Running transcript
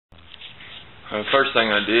First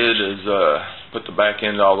thing I did is put the back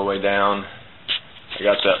end all the way down. I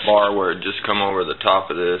got that bar where it just come over the top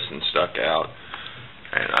of this and stuck out,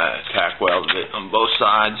 and I tack welded it on both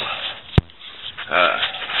sides.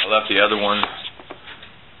 I left the other one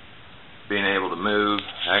being able to move.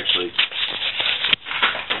 I actually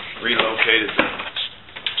relocated the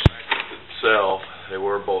brackets itself. They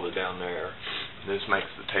were bolted down there. This makes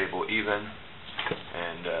the table even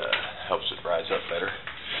and helps it rise up better.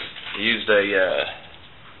 I used a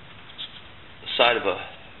side of a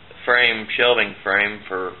frame, shelving frame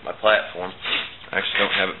for my platform. I actually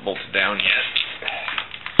don't have it bolted down yet.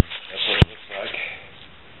 That's what it looks like.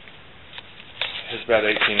 It's about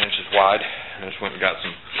 18 inches wide. I just went and got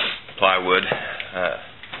some plywood.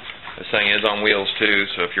 This thing is on wheels too,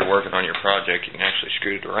 so if you're working on your project, you can actually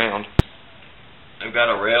scoot it around. I've got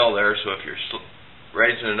a rail there, so if you're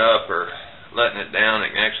raising it up or letting it down,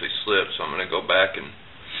 it can actually slip. So I'm going to go back and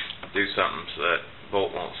do something so that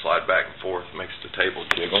bolt won't slide back and forth. It makes the table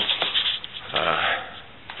jiggle. As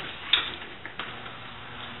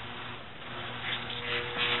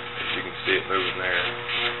you can see it moving there.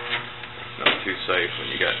 It's not too safe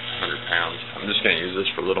when you got 100 pounds. I'm just going to use this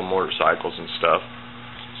for little motorcycles and stuff.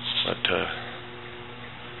 But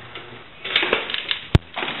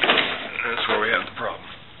that's where we have the problem.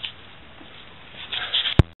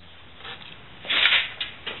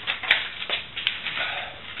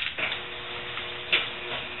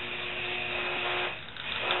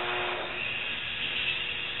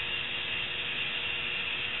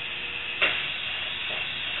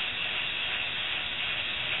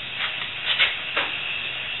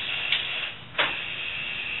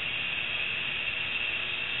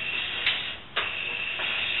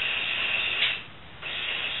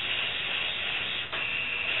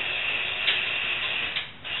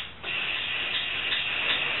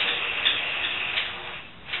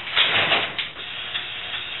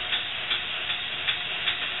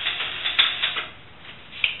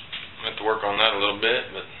 To work on that a little bit,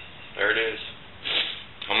 but there it is.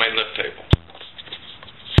 Homemade lift table.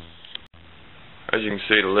 As you can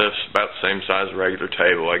see, the lift's about the same size as a regular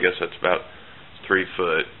table. I guess that's about 3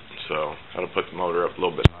 foot, so that'll put the motor up a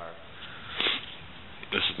little bit higher.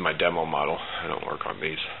 This is my demo model. I don't work on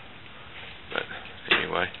these, but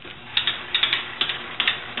anyway,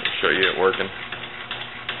 I'll show you it working.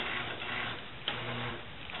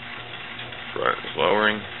 Front is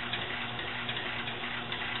lowering.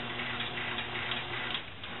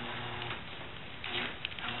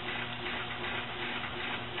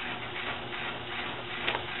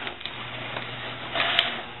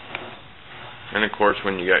 And of course,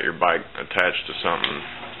 when you got your bike attached to something,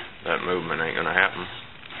 that movement ain't going to happen.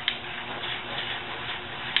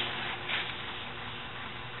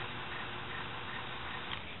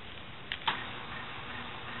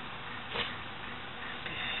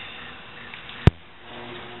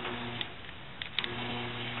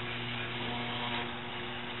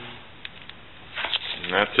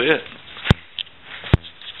 And that's it.